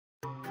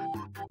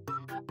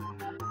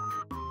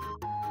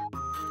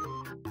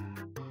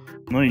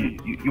No,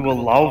 you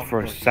allow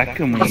for a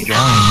second when you join.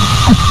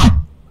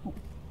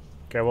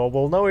 Okay, well,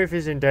 we'll know if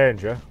he's in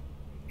danger.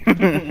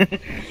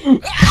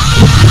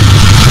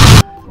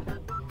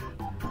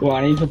 Well,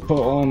 I need to put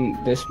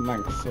on this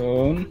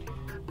microphone.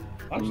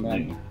 That's and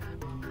then new.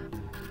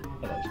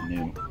 Oh, that's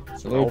new.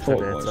 It's an we'll put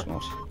alternator. voice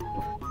notes.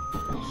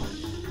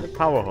 The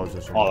power hose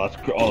or something. Oh,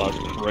 that's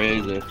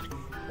crazy.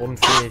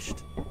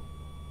 Unfinished.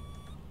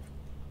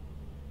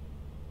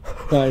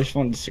 I just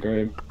wanted to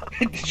scream.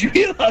 Did you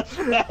hear that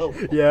smell?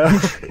 Yeah.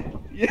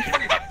 Yeah.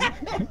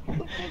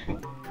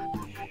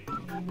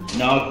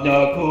 Knock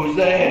knock, who's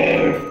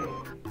there?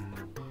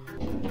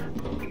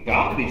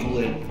 Garbage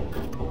lid.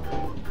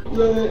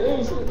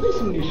 There's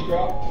some new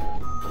scrap.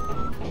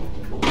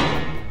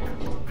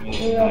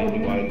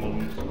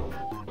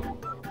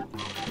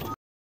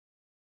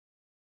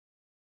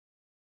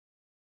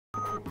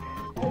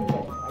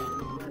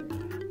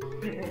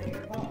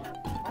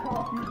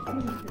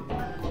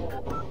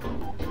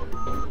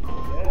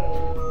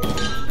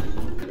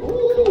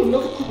 Oh,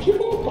 another cookie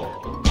bomb.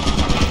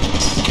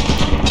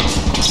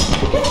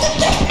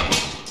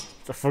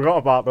 I forgot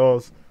about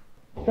those.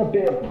 It's a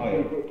bit of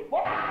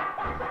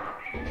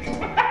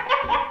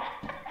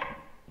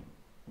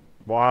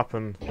What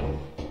happened?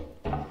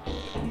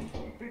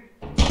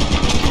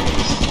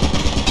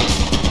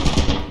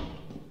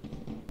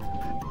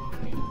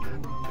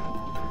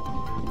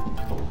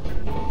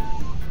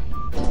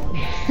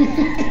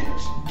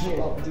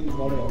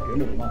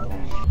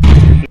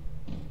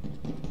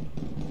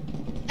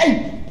 Hey!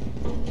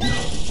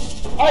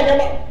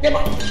 Alright, get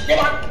back!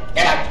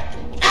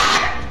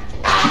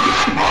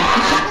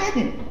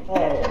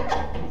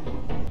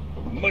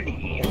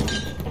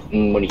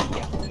 Money.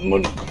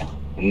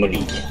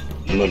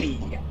 Money.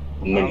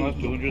 That's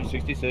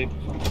 266.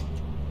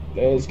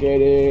 Let's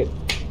get it.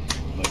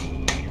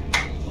 Money.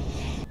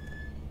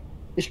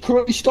 It's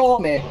currently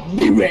stormy.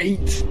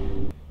 Great.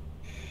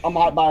 I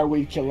might buy a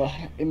weed killer.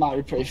 It might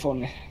be pretty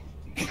funny.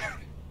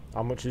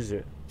 How much is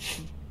it?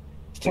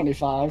 It's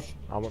 25.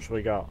 How much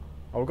we got?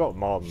 Oh, we got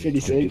more than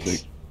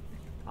 56.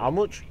 How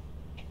much?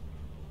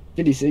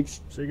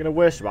 56. So you're gonna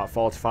waste about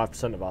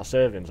 45% of our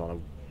savings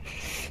on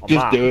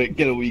Just that? do it.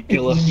 Get a weed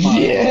killer.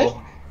 Yeah.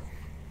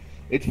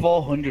 It's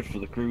 400 for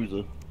the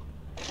cruiser.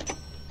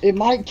 It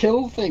might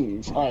kill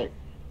things. Alright.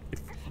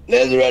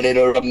 Let's ready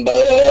to rumble.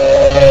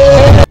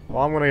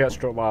 Well, I'm gonna get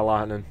struck by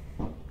lightning.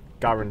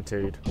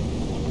 Guaranteed.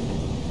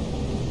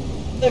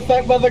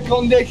 Affected by the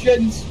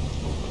conditions.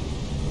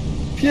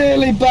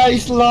 Purely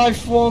based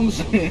life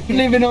forms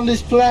living on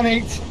this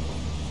planet.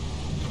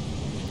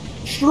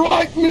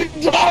 Strike me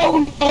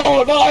down,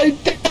 Lord, I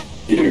dare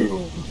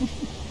you.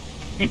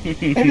 It'd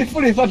be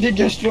funny if I did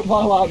get struck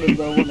by lightning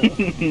though, wouldn't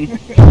it?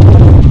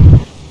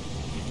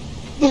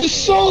 The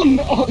sun!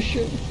 Oh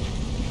shit.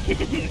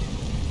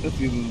 Let's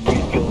see this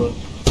weed killer.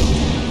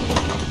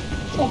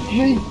 Fuck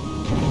me.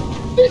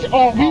 This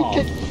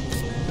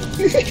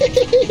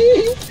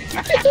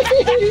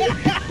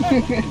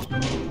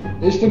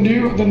It's the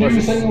new thing,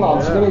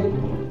 lads. Yeah.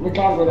 We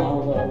can't go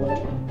down there.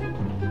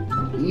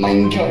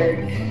 Minecart.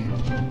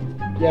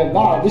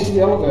 Yeah, this is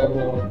the elevator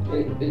though.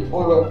 It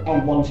only works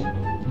on one side.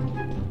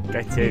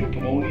 Get in.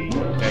 Come on.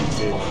 Get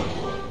in.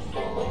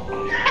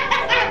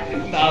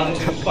 Nah, this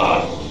is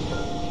bad.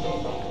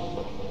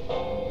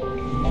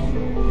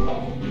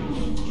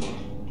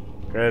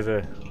 Crazy.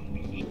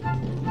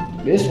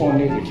 This one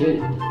needs the key.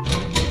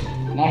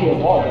 Now he'll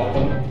walk that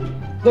thing.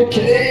 The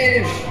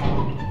cave!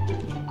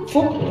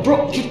 Fuck, bro,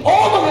 just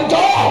open the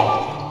door!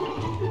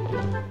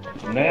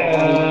 No.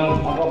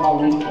 I got my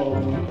weed killer.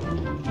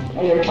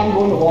 Oh yeah, we can go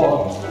in the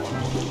water.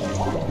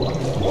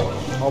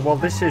 Oh well,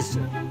 this is.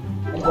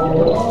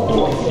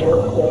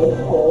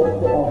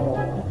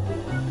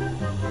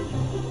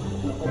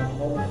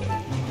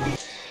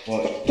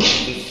 What?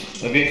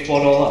 Have you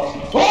explored all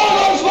that?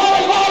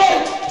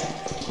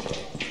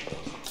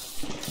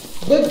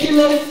 Bird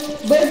killer,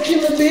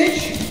 bitch!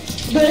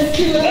 Bird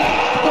killer,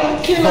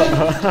 bird killer,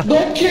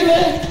 bird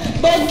killer,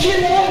 bird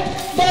killer,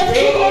 bird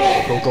killer!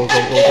 Go.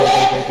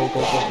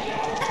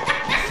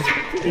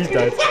 He's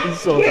dead. He's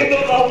so Wait, dead.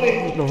 not that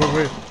way. No,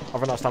 wait. I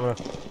have enough stamina.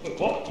 Wait,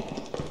 what?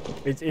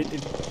 It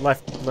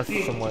left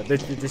somewhere.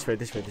 This way.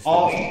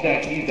 Oh, he's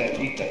dead.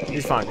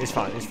 He's fine.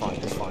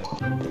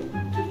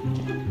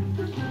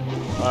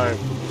 Alright,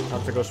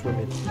 have to go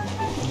swimming.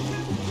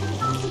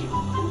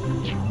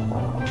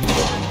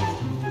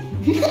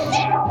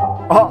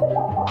 Oh!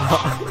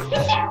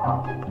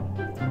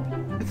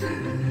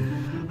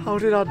 How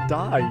did I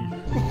die?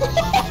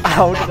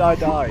 How did I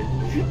die?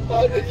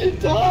 How did you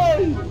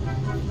die?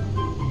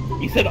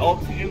 He said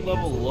oxygen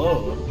level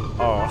low.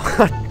 Oh,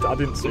 I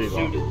didn't see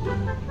that.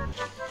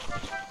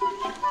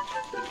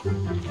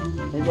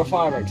 We go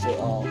fire exit.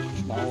 Oh,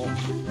 no.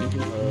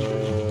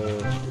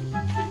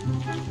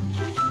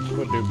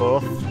 We'll do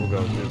both. We'll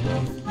go do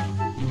both.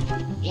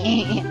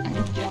 I'm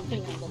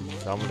jumping on the moon.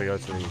 So I'm gonna go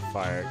to the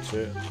fire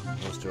exit.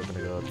 We're still gonna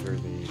go through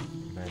the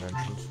main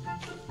entrance.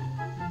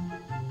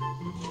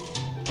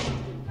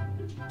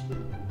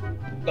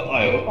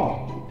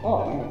 Oh.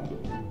 Oh, yeah.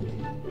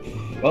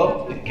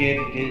 Well, the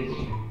game is.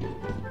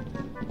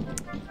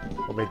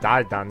 Well, we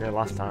died down there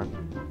last time.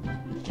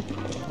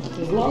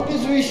 As long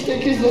as we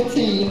stick as a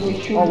team, we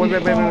should Oh, be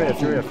wait, fine.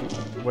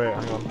 wait,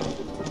 hang on.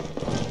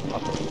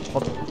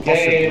 Yeah,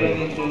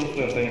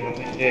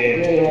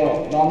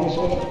 Down this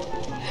way.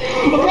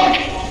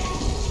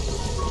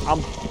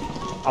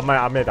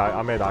 I may die.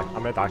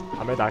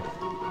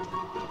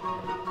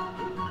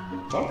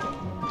 What?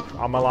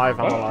 I'm alive,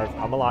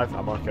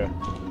 I'm okay.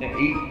 Yeah,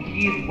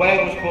 he's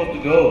where we're supposed to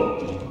go.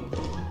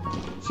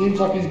 Seems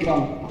like he's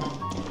gone.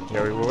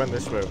 Yeah, we went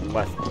this way,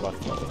 left.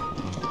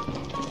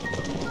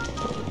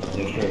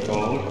 Yeah,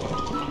 straightforward.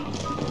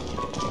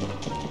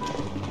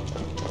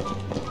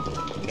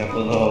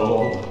 Careful the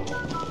hole.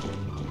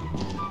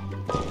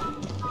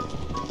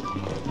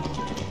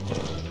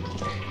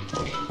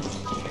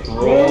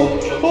 Roll.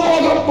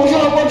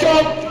 Oh, watch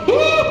out!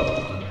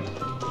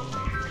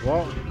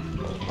 What?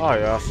 Oh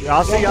yeah, I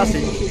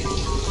see.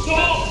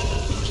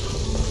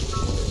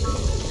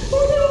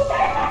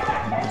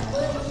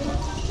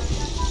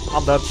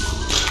 I'm dead.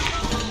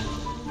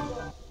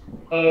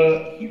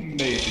 You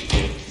made it.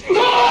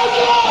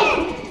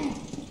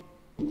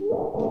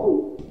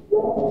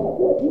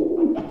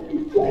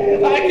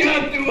 I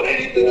can't do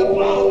anything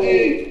about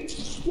it.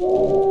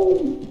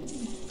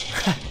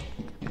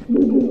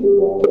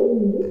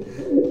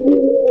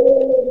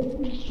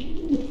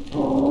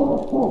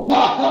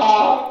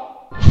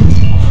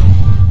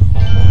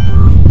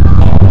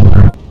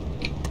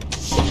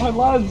 My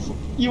lads,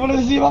 you want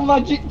to see my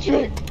magic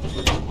trick?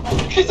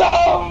 Cause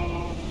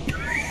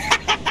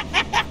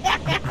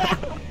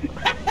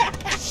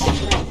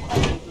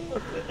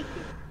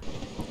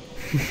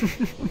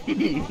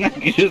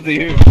Just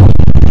here.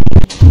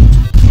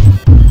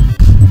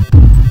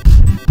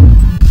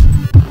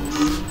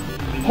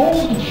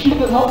 holy shit,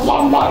 there's a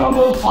landmine on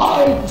those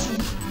pipes!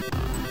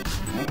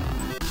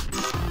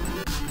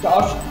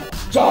 Josh!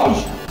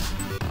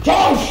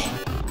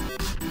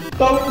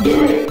 Don't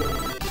do it!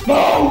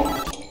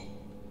 No!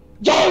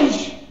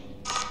 Josh!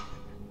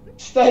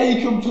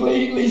 Stay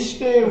completely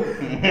still.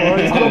 Oh,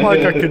 it's not like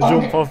I can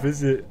jump off,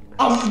 is it?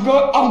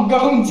 I'm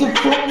going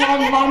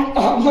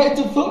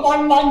to put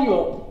my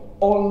manual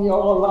on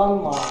your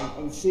landmine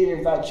and see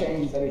if that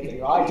changes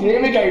anything. Right,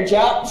 here we go,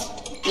 chaps.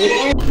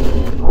 Here we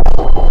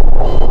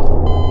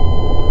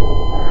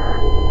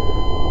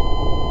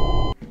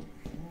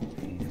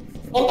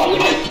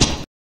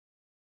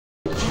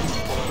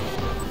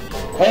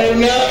Oh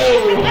no!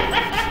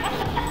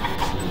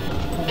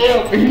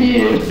 Yep, he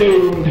is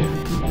doomed.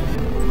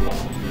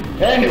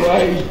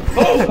 Anyway,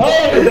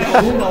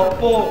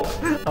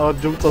 I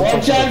jumped on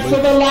watch top out of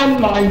for the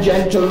landmine,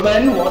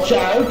 gentlemen. Watch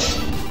out.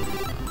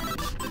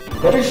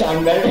 They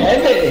sound very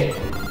heavy.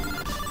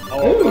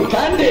 Ooh,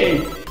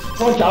 candy.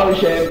 Watch out,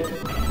 Shep.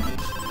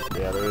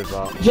 Yeah, there is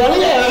that.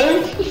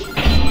 Jelly-o.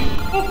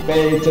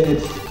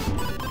 Baited.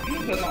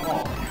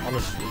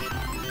 Honestly.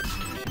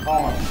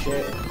 Oh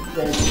shit.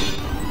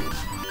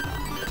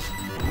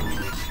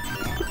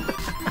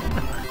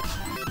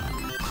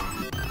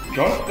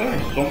 Josh,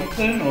 there's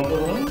something over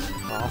there.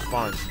 Oh, that's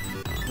fine.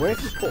 Where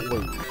did you put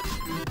Luke?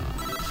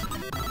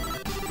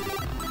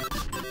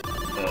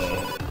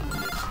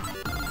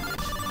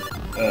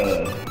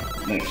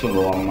 Next to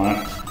the one,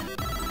 man.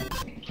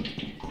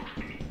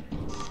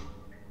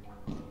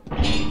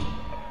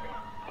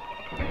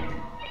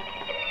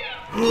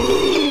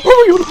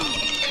 Oh,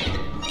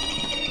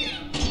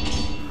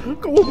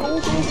 go.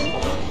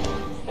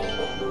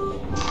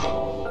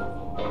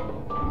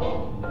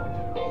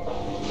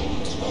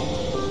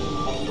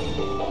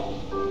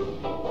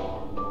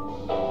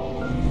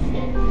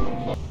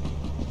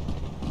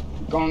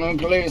 Gonna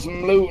collect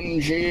some loot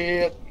and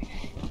shit.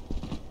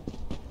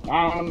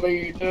 Gonna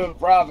be the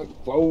private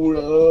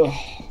quota.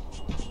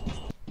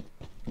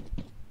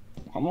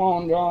 Come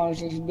on,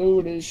 Josh, let's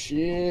do this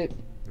shit.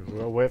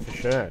 We'll wait for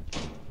Shane.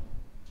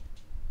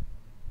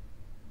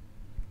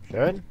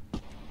 Shane?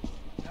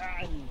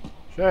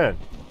 Shane?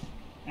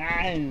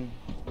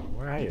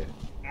 Where are you?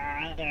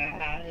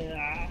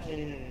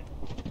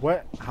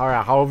 Where?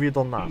 How have you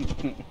done that?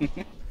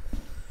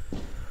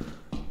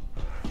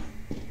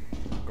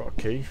 Got a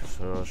key,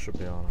 so I should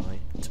be alright.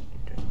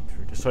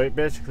 So it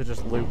basically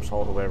just loops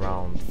all the way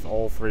around.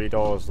 All three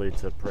doors lead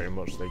to pretty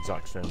much the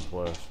exact same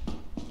place.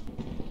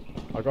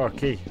 I got a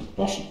key.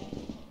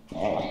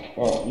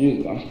 Oh, use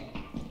it then.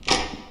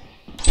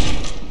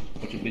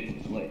 Which would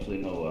be literally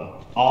nowhere.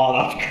 Oh,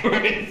 that's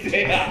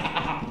crazy!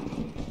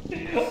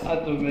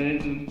 That's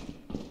amazing.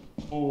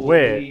 Holy.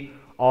 Wait.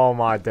 Oh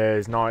my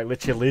days, no, it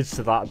literally leads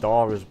to that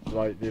door, as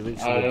like literally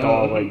the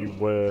door where you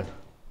were.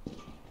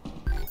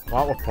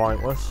 That was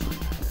pointless.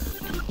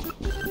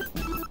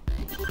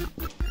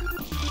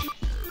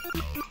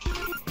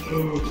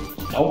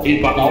 Oh,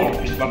 he's back out.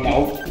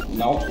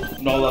 No,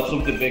 that's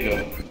something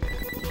bigger.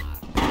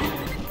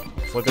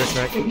 Slippery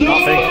snake. No!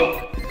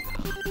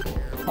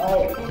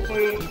 Alright.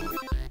 Wait.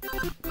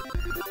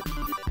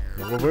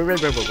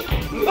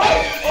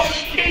 Oh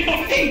shit,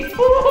 okay!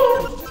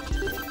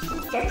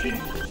 Touching.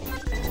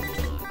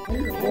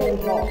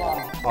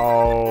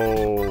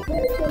 Oh.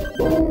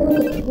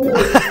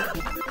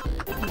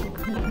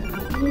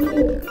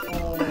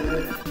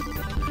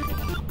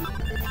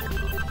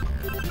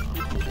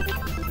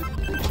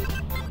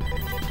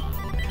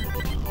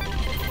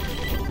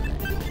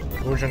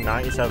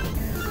 $197.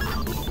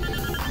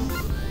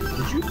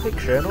 Did you pick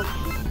Shane up?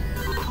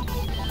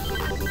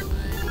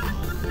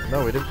 No,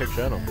 we didn't pick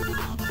Shane up.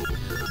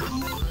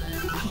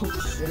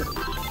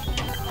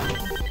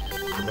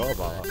 Forgot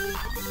about that.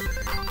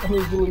 I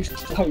need to lose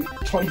like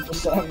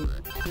 20%.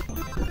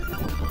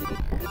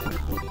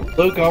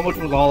 Look, how much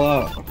was all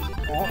that?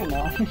 I don't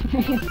know.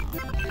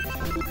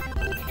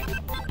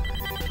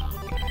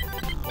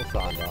 We'll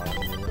find out.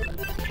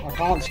 I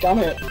can't scan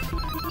it.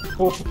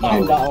 We'll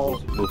find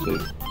out. We'll see.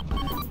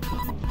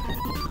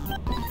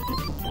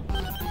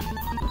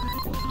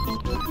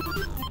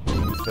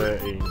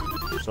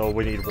 $13. So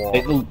we need one.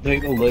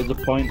 Take the laser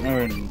pointer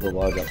and the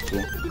large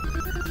axle.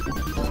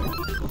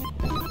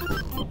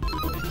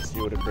 See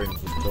what it brings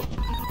us to.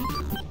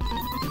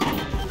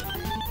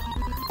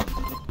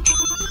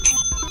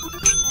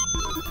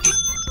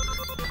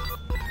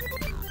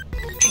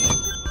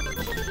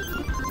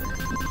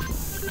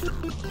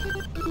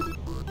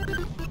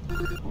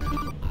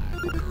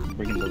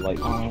 Bringing the light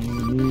on,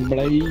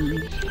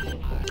 blaze.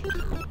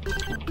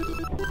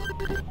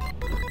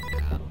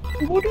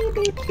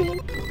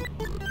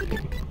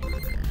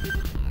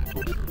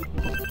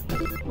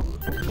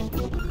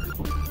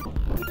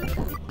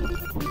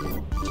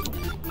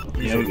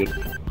 Yeah, we're good.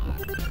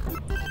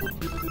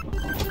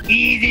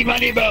 Easy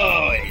money,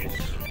 boys!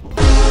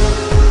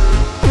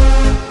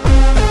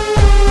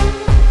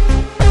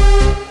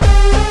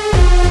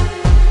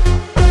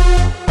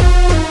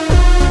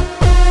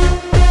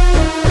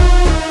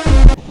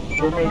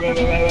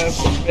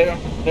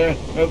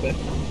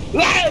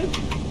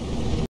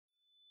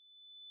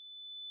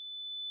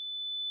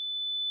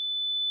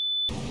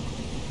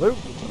 Luke!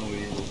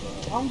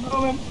 I'm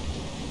coming.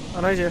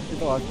 I know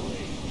he's alive.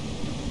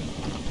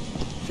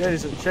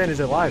 Shane is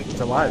alive.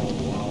 He's alive.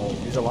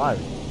 He's alive.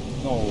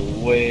 No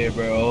way,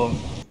 bro.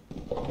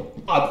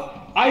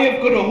 I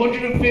have got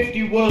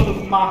 150 worth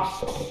of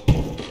masks.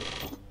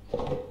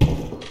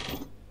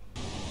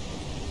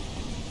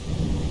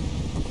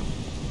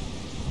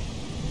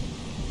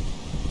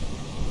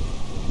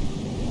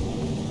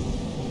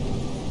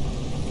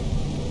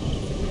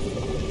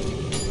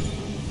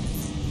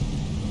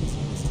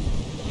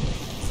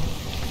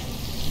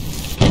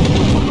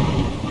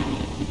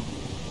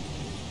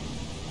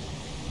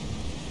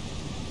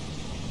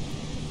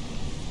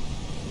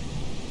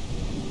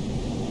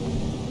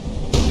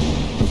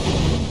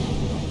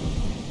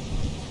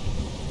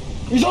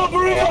 He's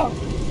over here!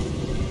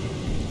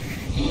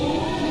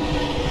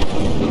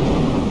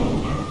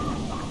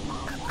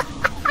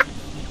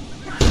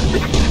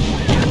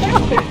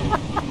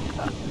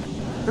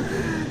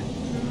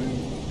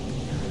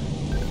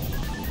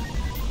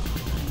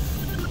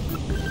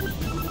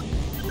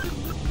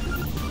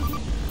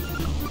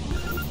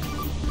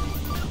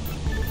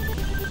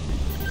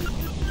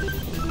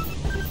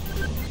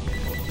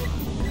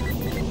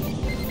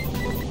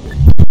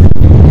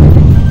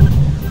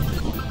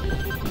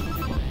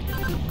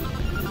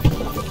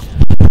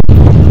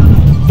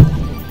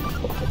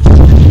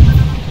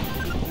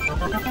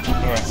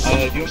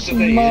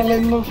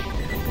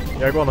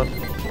 Yeah, go on then.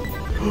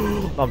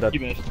 I'm dead. You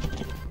missed.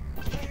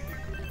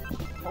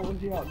 How was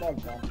he not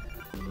dead, man?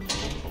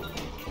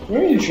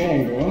 Where are you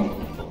Shane,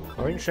 bro?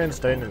 I think Shane's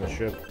staying in the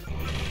ship.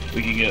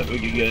 We can get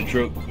a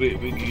truck. We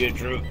can get a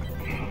truck.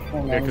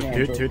 Yeah,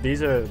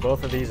 because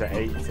both of these are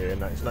 80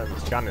 and it's not even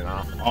scanning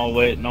half. Oh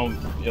wait, no,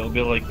 it'll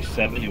be like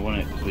 70, won't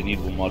it? Because we need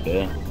one more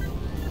day.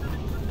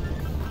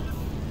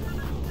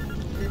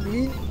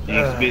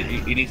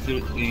 It needs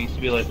to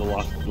be like the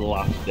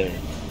last day.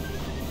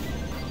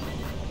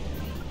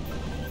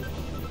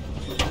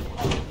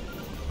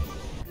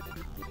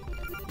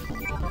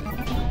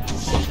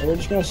 We're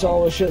just gonna sell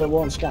all the shit that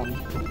won't scan.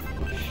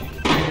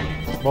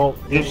 Well,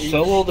 Just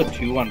sell all the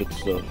 200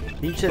 stuff.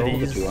 each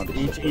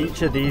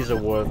of these are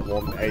worth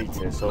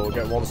 180, so we'll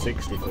get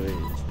 160 for these.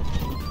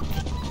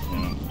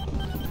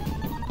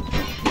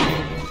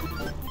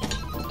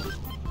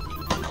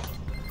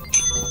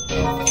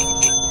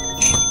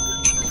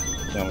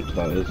 How much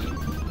that is?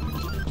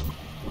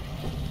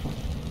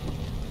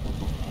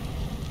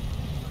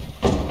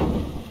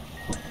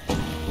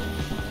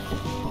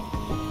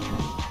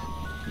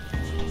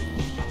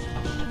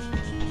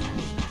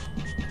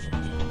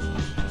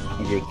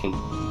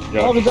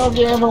 Walk a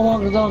donkey, everyone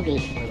walk a donkey.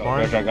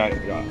 Josh, I got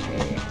it, Josh.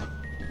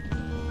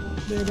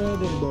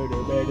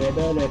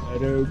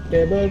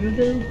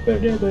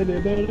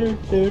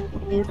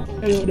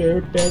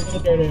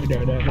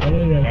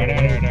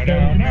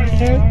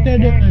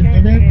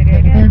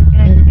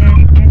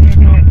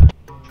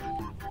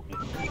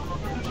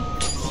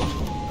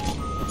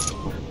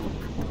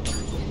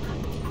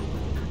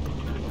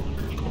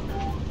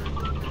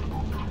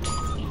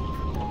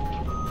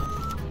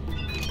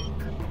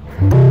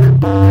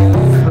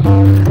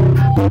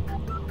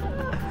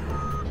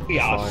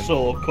 Yeah,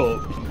 going? so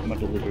cooked, my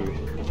delivery.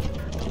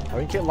 I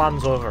think it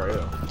lands over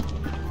here.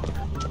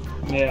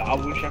 Yeah, I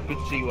wish I could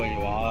see where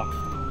you are.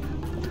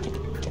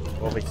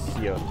 Over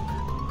here.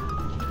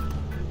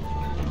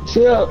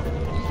 Shit!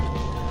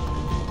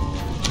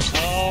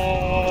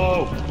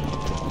 Oh!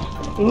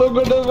 Look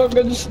at the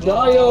fucking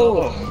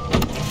style!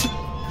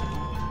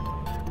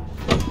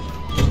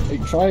 Hey,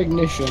 try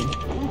ignition.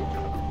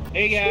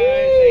 Hey guys,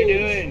 how you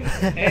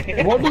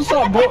doing? What does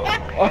that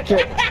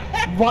okay.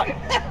 Why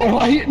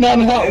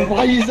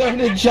why is there an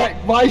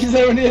eject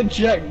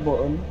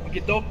button?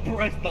 Okay, don't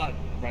press that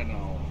right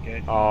now,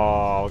 okay?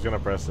 Oh, I was gonna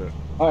press it.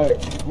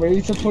 Alright, we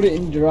need to put it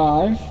in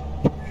drive.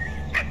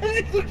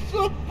 This looks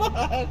so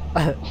bad!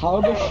 How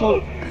the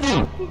fuck?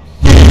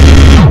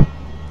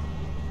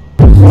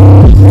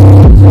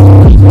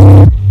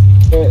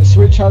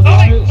 Switch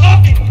hydraulics.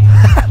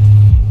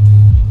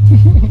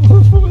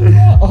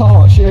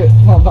 Oh shit,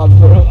 my bad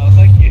bro. Oh,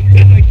 thank you,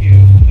 thank you.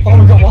 Oh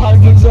my god, what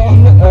hydrants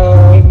on? I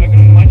got a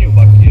manual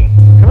back here.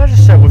 Can I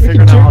just say we're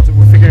figuring out how to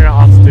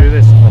do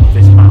this on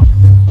this map?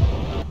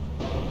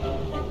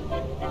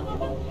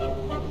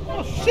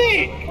 Oh,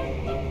 sick!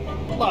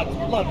 Lad,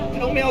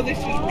 tell me how this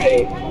is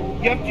made.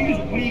 You have to use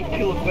weed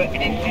killer for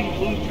engine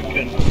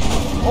lubricant.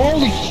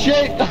 Holy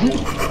shit!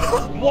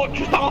 What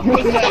just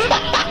happened there?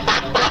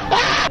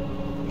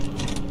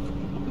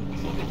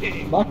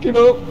 Back it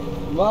up.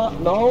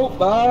 No,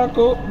 back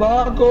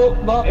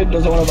up. It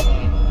doesn't want to.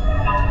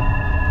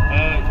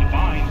 You're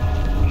fine.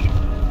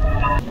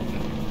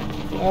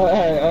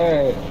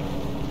 Hey.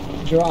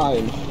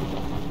 Drive.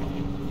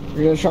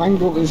 We're gonna try and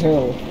go up this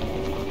hill.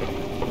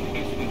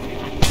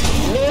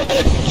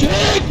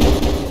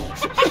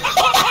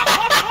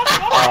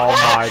 Oh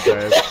my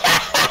god.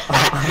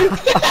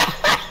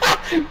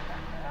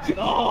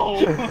 No!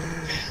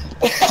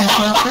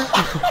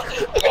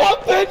 Look how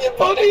bad your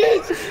body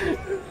is!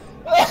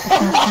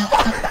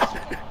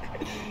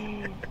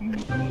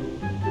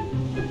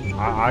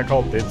 I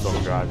call dibs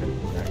on driving.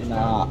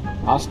 Nah,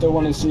 I still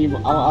want to see.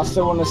 I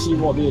still want to see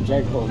what the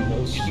eject button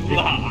does.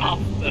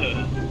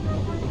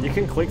 You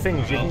can click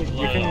things.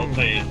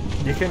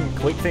 You can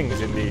click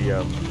things in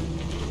the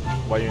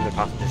while you're in the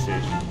passenger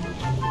seat.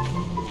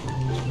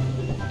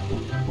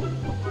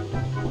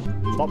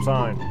 Stop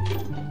sign.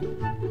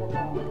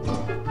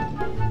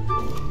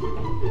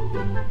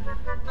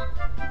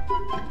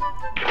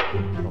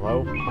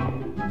 Hello?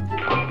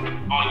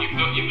 Oh, you've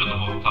got the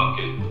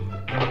walkie-talkie.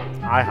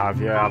 I have,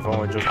 yeah. I've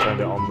only just turned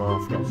it on though. I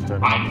forgot to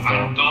turn it on before.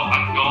 I've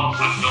got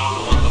the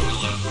one that we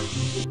live.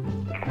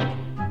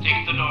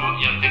 Take the door,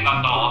 take that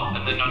door,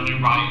 and then on your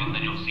right, and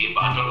then you'll see it,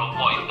 but I don't know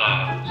what is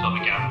there, so be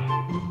careful.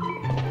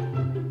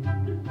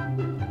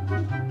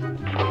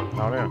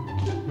 Oh yeah.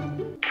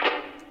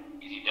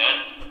 Is he dead?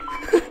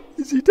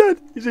 Is he dead?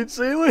 He's in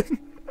ceiling.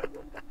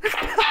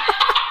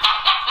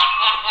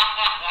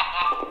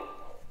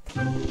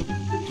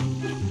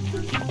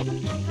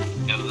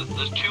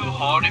 There's two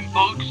hoarding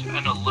bugs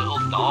and a little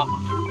dot.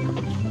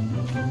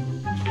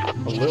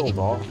 A little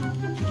dot?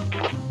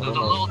 There's a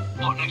little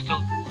dot next to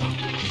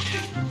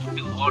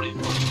the hoarding.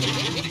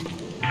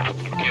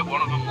 Okay,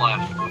 one of them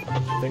left.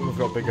 I think we've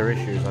got bigger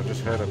issues. I've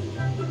just heard of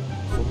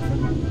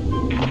something.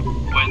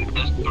 Wait,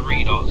 there's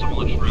 3 dots. I've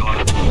only just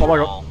realised. Oh my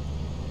god.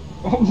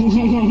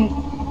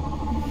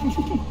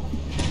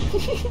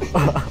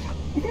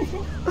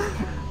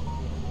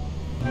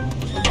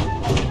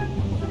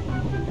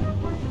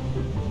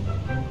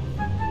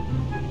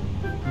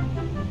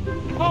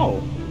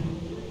 Oh!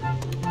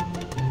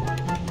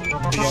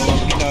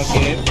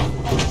 Okay.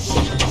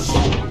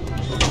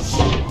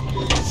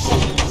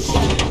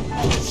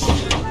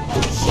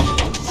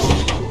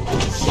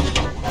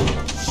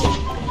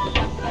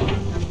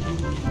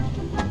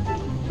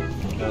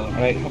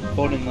 Alright, hop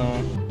on in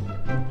there.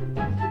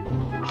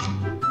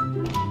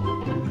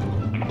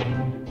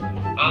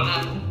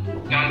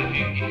 Guys, if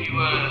you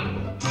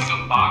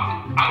come back,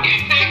 I'm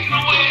getting taken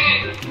away!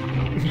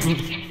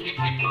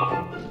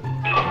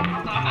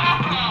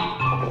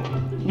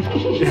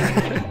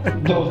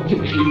 No, The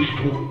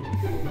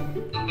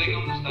thing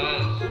on the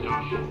stairs,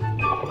 Josh.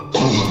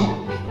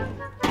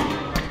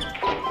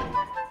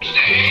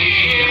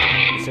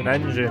 It's an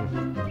engine.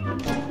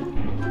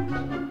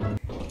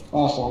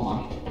 awesome,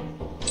 man.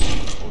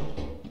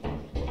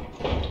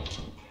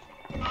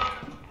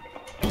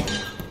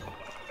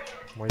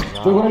 Where's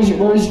that? Wait,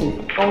 where is he?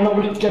 Oh no, we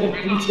need to get him.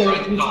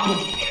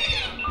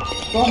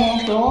 Go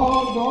on,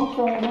 don't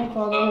cry.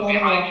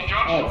 Behind you,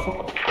 Josh. Alright, fuck.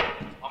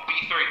 On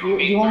B3. Do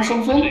you want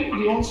something? Do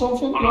you want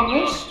something? You want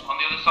this? On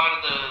the other side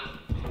of the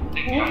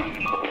thing behind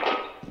you.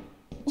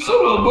 What's up,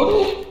 little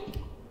buddy?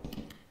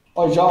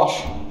 Oh, Josh.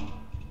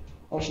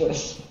 Watch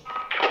this.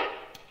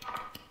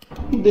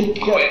 They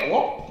get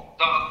what?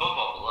 That above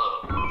or below?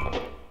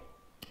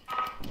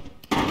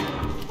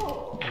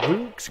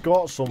 Luke's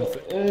got something.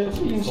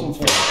 Feeling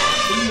something.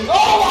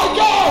 Oh my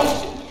god!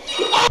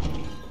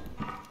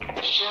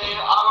 Shit, I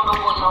don't know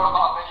what you're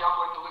about, baby. I'm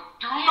going to look.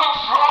 Do not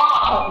throw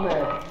that! Oh,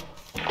 man.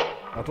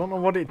 I don't know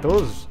what it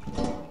does.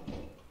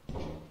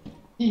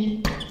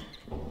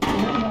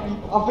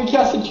 I think he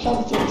has a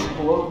chance to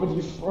explode when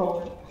you throw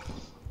it.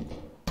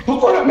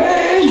 Don't run at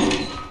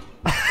me!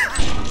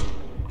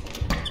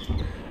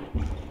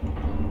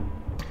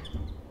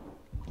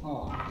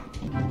 Oh.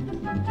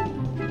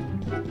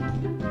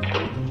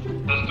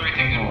 There's 3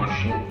 things in one.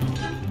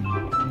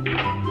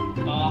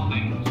 4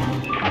 things.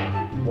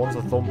 One's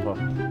a thumper.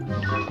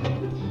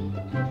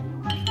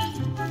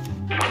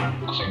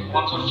 I think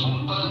one's a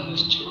thumper and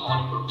there's 2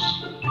 harding bugs.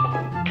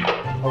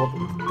 Oh,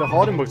 the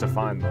harding bugs are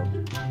fine though.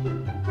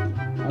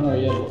 I know,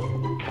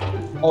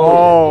 yeah.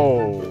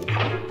 Oh!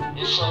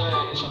 It's a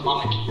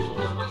mana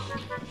keyboard.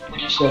 What do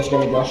you So it's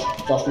gonna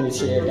Josh me to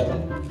see it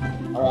again.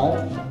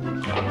 Alright.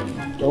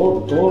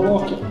 Don't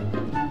walk it.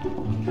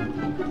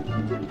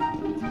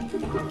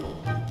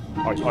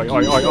 Oi.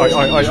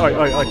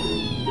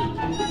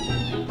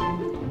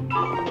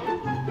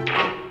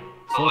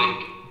 The link.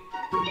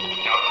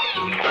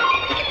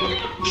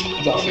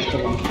 Josh is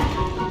coming.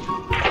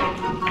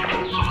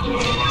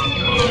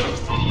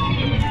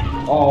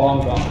 Oh, I'm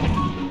gone.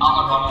 I'm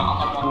a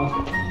runner.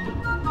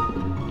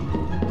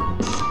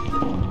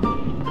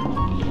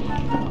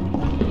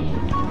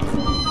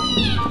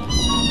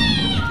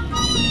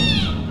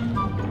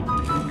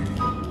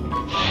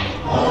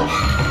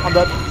 I'm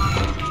dead.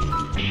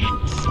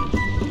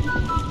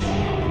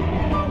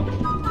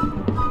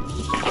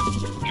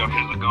 Josh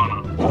is a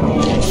goner.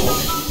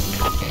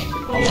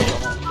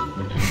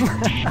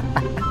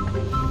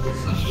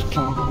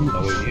 So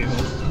are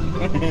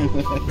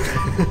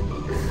you.